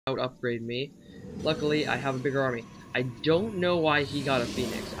out-upgrade me. Luckily, I have a bigger army. I don't know why he got a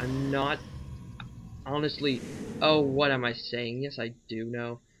Phoenix. I'm not... Honestly... Oh, what am I saying? Yes, I do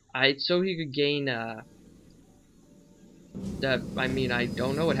know. So he could gain, I mean, I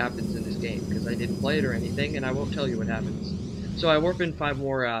don't know what happens in this game, because I didn't play it or anything, and I won't tell you what happens. So I warp in 5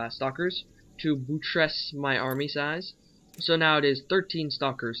 more, Stalkers to buttress my army size. So now it is 13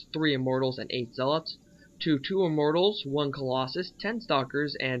 Stalkers, 3 Immortals, and 8 Zealots, to 2 Immortals, 1 Colossus, 10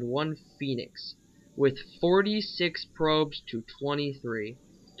 Stalkers, and 1 Phoenix, with 46 probes to 23.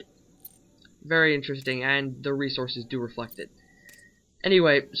 Very interesting, and the resources do reflect it.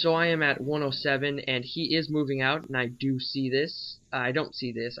 Anyway, so I am at 107, and he is moving out, and I do see this. I don't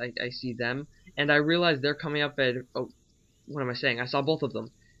see this, I see them, and I realize they're coming up at, oh, what am I saying? I saw both of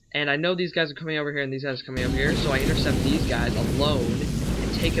them. And I know these guys are coming over here, and these guys are coming over here, so I intercept these guys alone,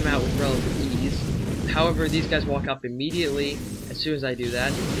 and take them out with relative ease. However, these guys walk up immediately as soon as I do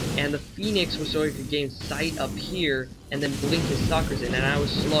that, and the Phoenix was so he could gain sight up here, and then blink his Stalkers in, and I was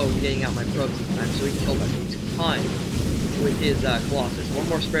slow in getting out my probes at the time, so he killed us a ton with his Colossus. One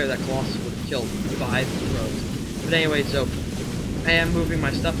more spray of that Colossus would have killed 5 probes. But anyway, so I am moving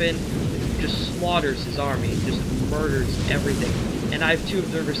my stuff in, just slaughters his army, just murders everything. And I have 2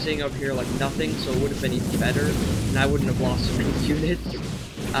 observers sitting over here like nothing, so it would have been even better, and I wouldn't have lost so many units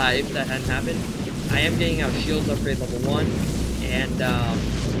if that hadn't happened. I am getting out shields upgrade level 1, and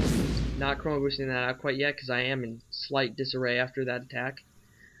not chroma boosting that out quite yet, because I am in slight disarray after that attack.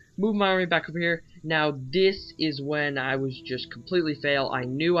 Move my army back over here. Now this is when I was just completely fail. I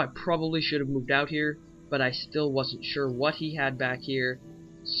knew I probably should have moved out here, but I still wasn't sure what he had back here.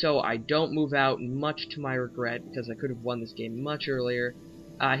 So I don't move out, much to my regret, because I could have won this game much earlier.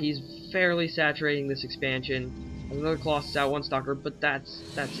 He's fairly saturating this expansion. Another Colossus out, 1 Stalker, but that's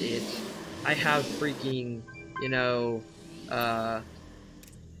it. I have freaking,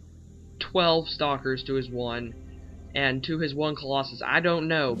 12 Stalkers to his 1, and to his 1 Colossus. I don't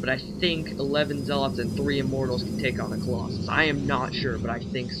know, but I think 11 Zealots and 3 Immortals can take on a Colossus. I am not sure, but I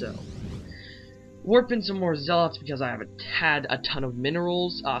think so. Warp in some more Zealots because I have had a ton of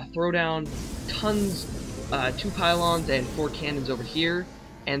minerals. Throw down tons, 2 pylons and 4 cannons over here,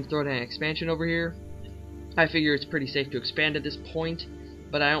 and throw down an expansion over here. I figure it's pretty safe to expand at this point,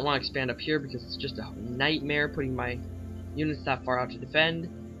 but I don't want to expand up here because it's just a nightmare putting my units that far out to defend.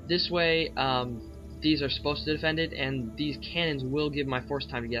 This way, these are supposed to defend it, and these cannons will give my force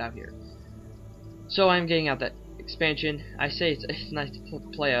time to get out here. So I'm getting out that expansion. I say it's nice to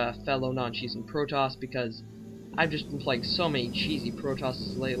play a fellow non-cheesy Protoss because I've just been playing so many cheesy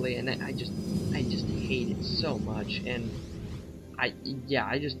Protosses lately, and I just hate it so much. And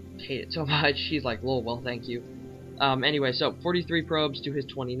I just hate it so much. He's like, lol, well, thank you. Anyway, so 43 probes to his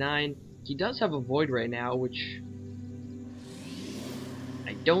 29. He does have a Void Ray now, which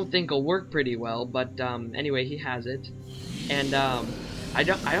I don't think will work pretty well, but anyway, he has it. And I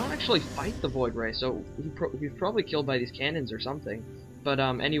don't actually fight the Void Ray, so he's probably killed by these cannons or something. But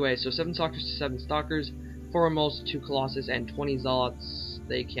anyway, so 7 Stalkers to 7 Stalkers, 4 Immortals, 2 Colossus, and 20 Zealots.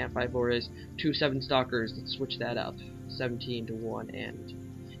 They can't fight Void Rays. 2 7 Stalkers. Let's switch that up. 17 to 1 end.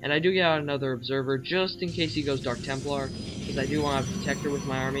 And I do get out another Observer just in case he goes Dark Templar, because I do want to have a Protector with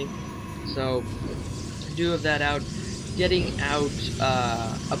my army. So I do have that out. Getting out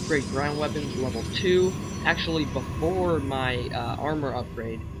upgrade ground weapons level 2. Actually, before my armor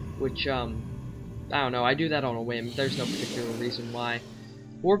upgrade, which, I don't know, I do that on a whim. There's no particular reason why.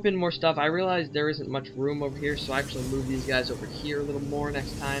 Warp in more stuff. I realized there isn't much room over here, so I actually move these guys over here a little more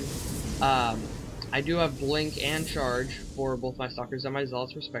next time. I do have Blink and Charge for both my Stalkers and my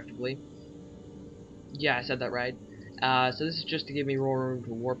Zealots, respectively. Yeah, I said that right. So this is just to give me more room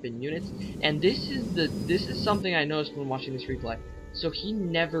to warp in units. And this is something I noticed when watching this replay. So he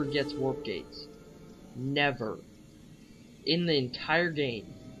never gets warp gates. Never. In the entire game,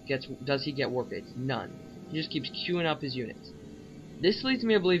 does he get warp gates? None. He just keeps queuing up his units. This leads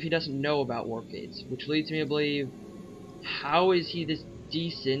me to believe he doesn't know about warp gates, which leads me to believe, how is he this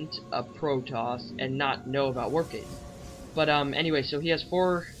decent a Protoss and not know about warp gates? But anyway, so he has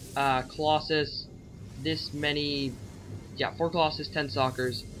 4 Colossus, this many, yeah, 4 Colossus, 10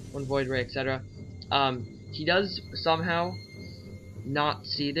 Stalkers, 1 Void Ray, etc. He does somehow not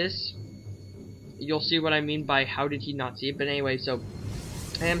see this. You'll see what I mean by how did he not see it. But anyway, so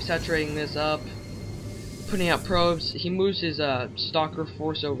I am saturating this up, putting out probes. He moves his Stalker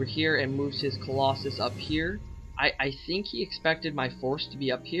force over here and moves his Colossus up here. I think he expected my force to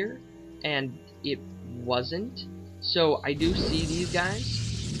be up here, and it wasn't. So I do see these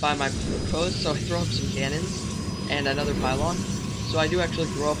guys by my probes, so I throw up some cannons and another pylon. So I do actually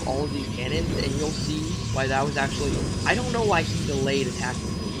throw up all of these cannons, and you'll see why that was actually... I don't know why he delayed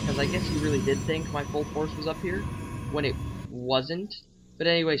attacking me. because I guess he really did think my full force was up here, when it wasn't. But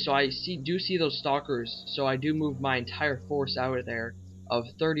anyway, so I do see those stalkers, so I do move my entire force out of there, of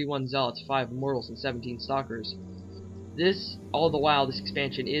 31 zealots, 5 immortals, and 17 stalkers. This, all the while, this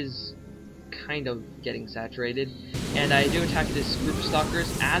expansion is kind of getting saturated, and I do attack this group of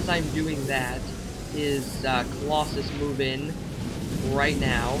stalkers. As I'm doing that, his Colossus move in right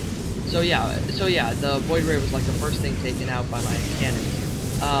now. So yeah, the Void Ray was like the first thing taken out by my cannons.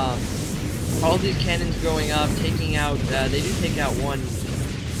 All these cannons going up, taking out, they do take out one,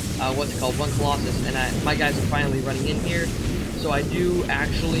 one Colossus, and my guys are finally running in here. So I do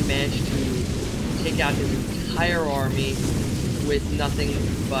actually manage to take out his entire army with nothing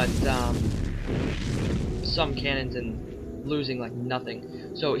but some cannons and losing like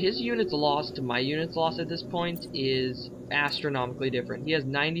nothing. So his units lost to my units lost at this point is astronomically different. He has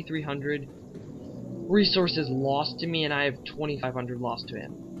 9,300 resources lost to me, and I have 2,500 lost to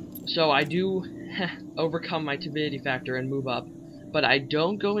him. So I do overcome my timidity factor and move up, but I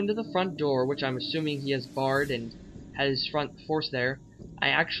don't go into the front door, which I'm assuming he has barred and has his front force there. I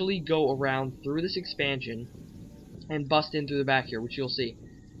actually go around through this expansion and bust in through the back here, which you'll see.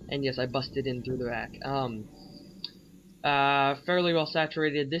 And yes, I busted in through the back. Fairly well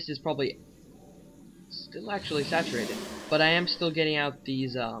saturated. This is probably still actually saturated, but I am still getting out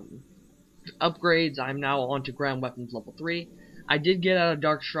these upgrades. I'm now on to ground weapons level 3. I did get out a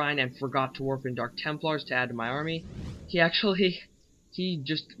Dark Shrine and forgot to warp in Dark Templars to add to my army. He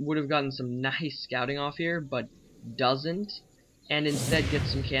just would have gotten some nice scouting off here, but doesn't, and instead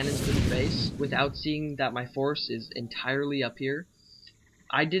gets some cannons to the base without seeing that my force is entirely up here.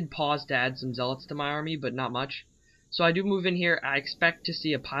 I did pause to add some zealots to my army, but not much. So I do move in here. I expect to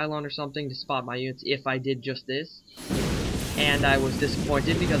see a pylon or something to spot my units if I did just this, and I was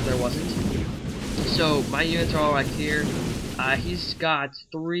disappointed because there wasn't. So my units are all right here. He's got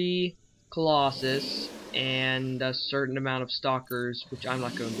 3 Colossus and a certain amount of stalkers, which I'm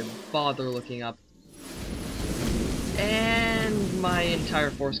not going to bother looking up. And my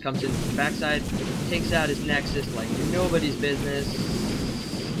entire force comes in from the backside, takes out his Nexus like nobody's business,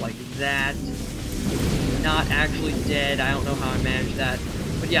 like that. Not actually dead. I don't know how I managed that.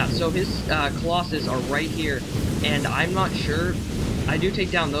 But yeah, so his Colossus are right here, and I'm not sure. I do take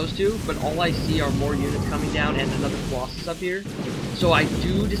down those 2, but all I see are more units coming down and another Colossus up here. So I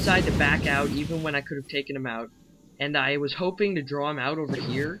do decide to back out even when I could have taken him out. And I was hoping to draw him out over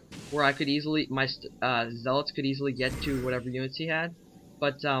here, where I could easily, my zealots could easily get to whatever units he had.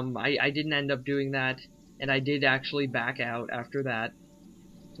 But I didn't end up doing that, and I did actually back out after that,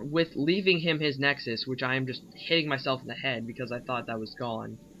 with leaving him his Nexus, which I am just hitting myself in the head because I thought that was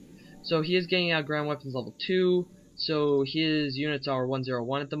gone. So he is getting out ground weapons level 2, so his units are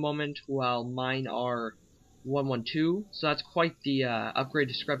 101 at the moment, while mine are 112, so that's quite the upgrade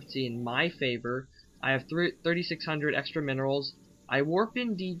discrepancy in my favor. I have 3,600 extra minerals. I warp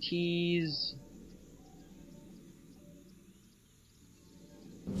in DTs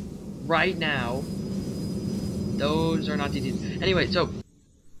right now. Those are not DTs. Anyway, so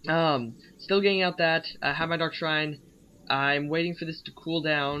still getting out that. I have my Dark Shrine. I'm waiting for this to cool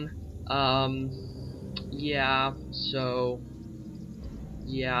down. Yeah, so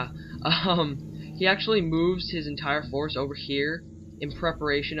yeah. He actually moves his entire force over here in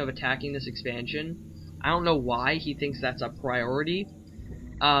preparation of attacking this expansion. I don't know why he thinks that's a priority,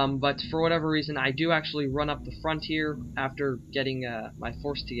 but for whatever reason, I do actually run up the front here after getting my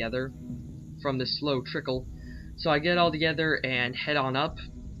force together from this slow trickle. So I get it all together and head on up.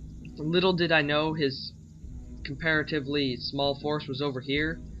 Little did I know his comparatively small force was over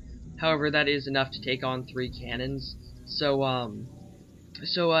here. However, that is enough to take on 3 cannons. So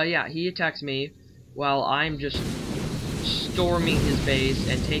yeah, he attacks me while I'm just storming his base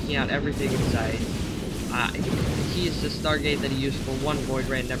and taking out everything in sight. He is the Stargate that he used for 1 Void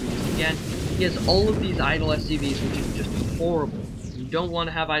Ray and never used again. He has all of these idle SCVs, which is just horrible. You don't want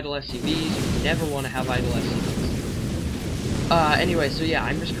to have idle SCVs. You never want to have idle SCVs. Anyway, so yeah,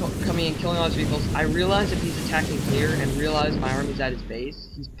 I'm just coming in, killing all his vehicles. I realize if he's attacking here and realize my army's at his base,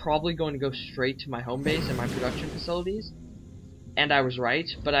 he's probably going to go straight to my home base and my production facilities. And I was right,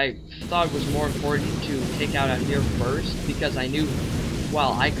 but I thought it was more important to take out here first, because I knew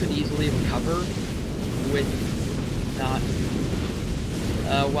while I could easily recover with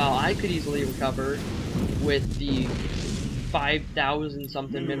the 5,000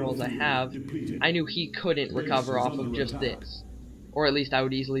 something minerals I have, I knew he couldn't recover off of just this. Or at least I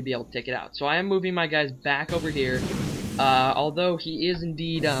would easily be able to take it out. So I am moving my guys back over here. Although he is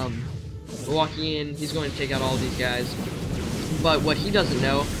indeed walking in, he's going to take out all these guys. But what he doesn't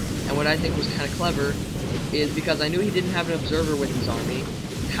know, and what I think was kind of clever, is because I knew he didn't have an observer with his army,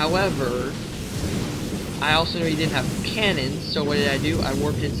 However, I also know he didn't have cannons, so what did I do? I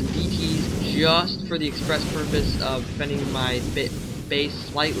warped in some DTs just for the express purpose of defending my base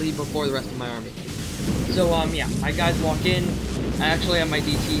slightly before the rest of my army. So, yeah, my guys walk in. I actually have my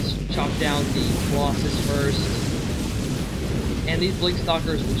DTs chop down the Colossus first. And these Blink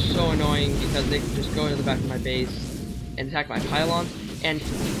Stalkers were so annoying because they could just go into the back of my base and attack my pylons. And,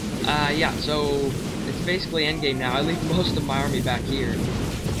 yeah, so it's basically endgame now. I leave most of my army back here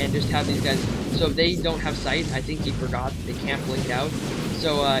and just have these guys. So if they don't have sight, I think he forgot they can't blink out.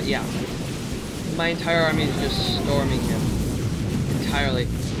 So, yeah, my entire army is just storming him entirely.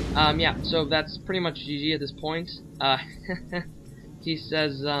 Yeah, so that's pretty much GG at this point. He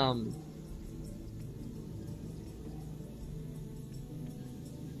says,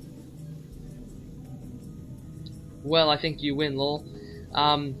 well, I think you win, lol.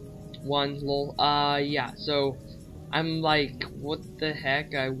 Won, lol. Yeah, so I'm like, what the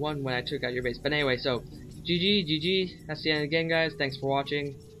heck? I won when I took out your base. But anyway, so GG. That's the end again, guys. Thanks for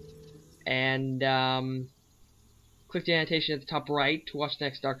watching. And, click the annotation at the top right to watch the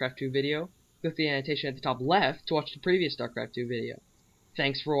next StarCraft 2 video. Click the annotation at the top left to watch the previous StarCraft 2 video.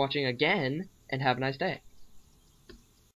 Thanks for watching again, and have a nice day.